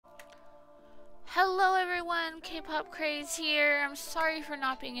Hello everyone, K-pop Craze here. I'm sorry for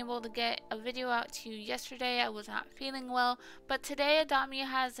not being able to get a video out to you yesterday. I was not feeling well, but today Adami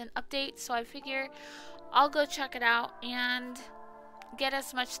has an update, so I figure I'll go check it out and get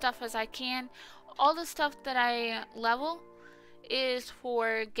as much stuff as I can. All the stuff that I level is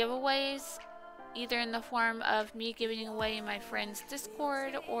for giveaways, either in the form of me giving away my friend's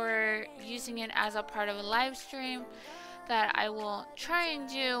Discord or using it as a part of a live stream that I will try and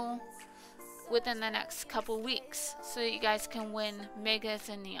do within the next couple weeks so that you guys can win megas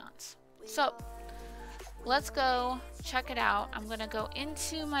and neons. So let's go check it out. I'm gonna go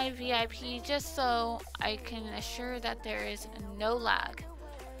into my VIP just so I can assure that there is no lag,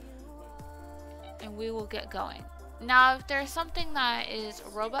 and we will get going. Now if there's something that is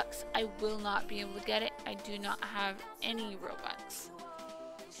Robux, I will not be able to get it. I do not have any Robux.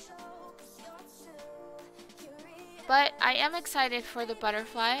 But I am excited for the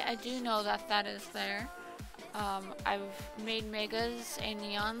butterfly. I do know that that is there. I've made megas and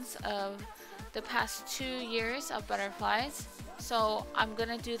neons of the past 2 years of butterflies, so I'm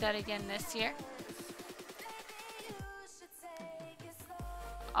gonna do that again this year.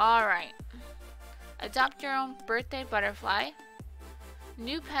 Alright. Adopt your own birthday butterfly.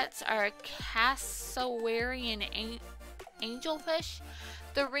 New pets are cassowary and angelfish.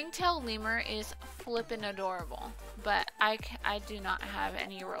 The ringtail lemur is flippin' adorable, but I do not have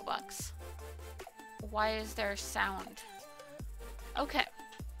any Robux. Why is there sound? Okay.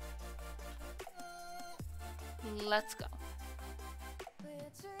 Let's go.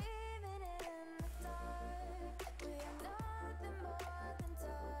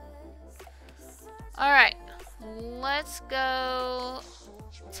 Alright, let's go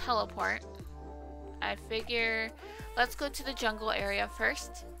teleport. I figure let's go to the jungle area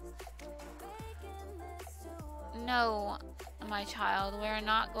first. No, my child, we are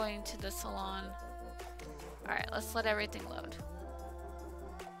not going to the salon. Alright, let's let everything load.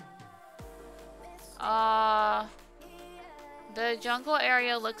 The jungle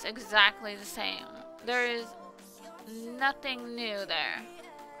area looks exactly the same. There is nothing new there.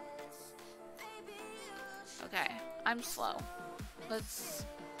 Okay, I'm slow. Let's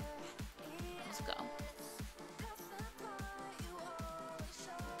go.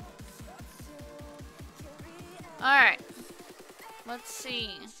 Alright, let's see.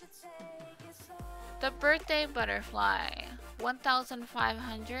 The birthday butterfly,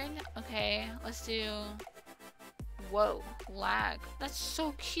 1,500. Okay, let's do. Whoa, lag. That's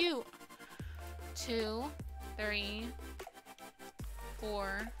so cute. 2, 3,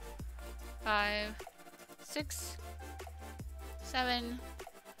 4, 5, 6, 7,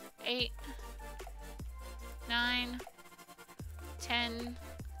 8, 9, 10.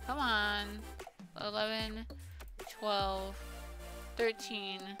 Come on. 11, 12,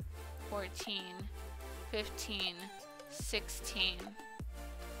 13, 14, 15, 16,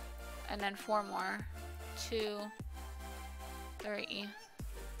 and then 4 more. 2, 3,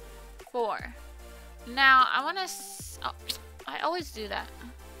 4. Now I want to. Oh, I always do that.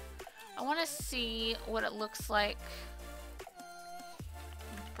 I want to see what it looks like.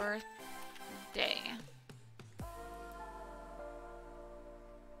 Birthday.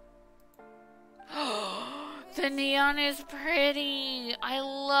 The neon is pretty. I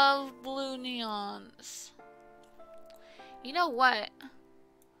love blue neons. You know what?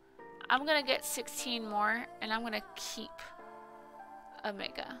 I'm gonna get 16 more and I'm gonna keep a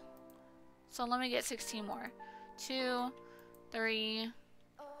mega. So let me get 16 more. 2, 3,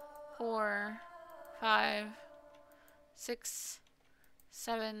 4, 5, 6,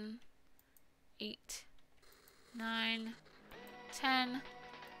 7, 8, 9, 10,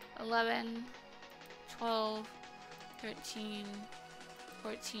 11, 12, 13,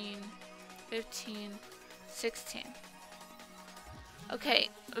 14, 15, 16. Okay,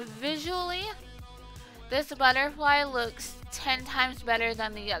 visually, this butterfly looks 10 times better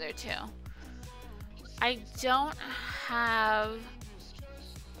than the other two. I don't have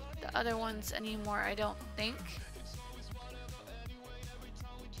the other ones anymore, I don't think.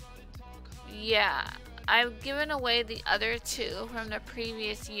 Yeah, I've given away the other two from the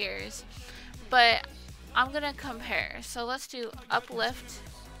previous years, but I'm gonna compare. So let's do uplift.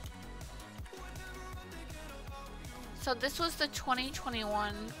 So this was the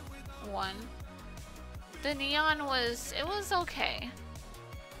 2021 one. The neon was okay.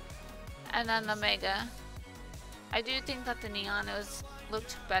 And then the mega. I do think that the neon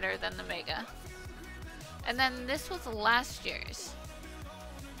looked better than the mega. And then this was last year's.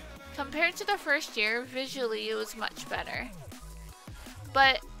 Compared to the first year, visually it was much better.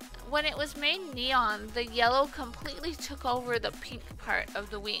 But when it was made neon, the yellow completely took over the pink part of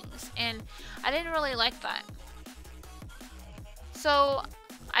the wings, and I didn't really like that. So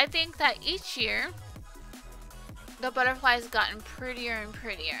I think that each year the butterfly has gotten prettier and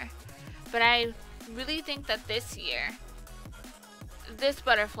prettier, but I really think that this year this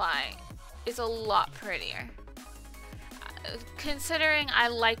butterfly is a lot prettier. Considering I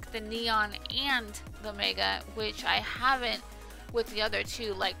like the neon and the mega, which I haven't with the other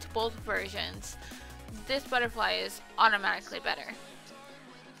two, liked both versions, this butterfly is automatically better.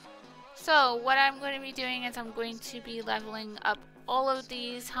 So what I'm going to be doing is I'm going to be leveling up all of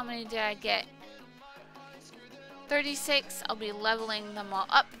these. How many did I get? 36. I'll be leveling them all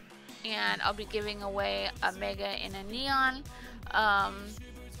up, and I'll be giving away a mega and a neon.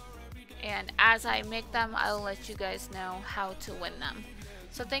 And as I make them, I'll let you guys know how to win them.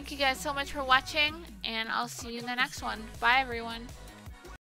 So thank you guys so much for watching, and I'll see you in the next one. Bye everyone.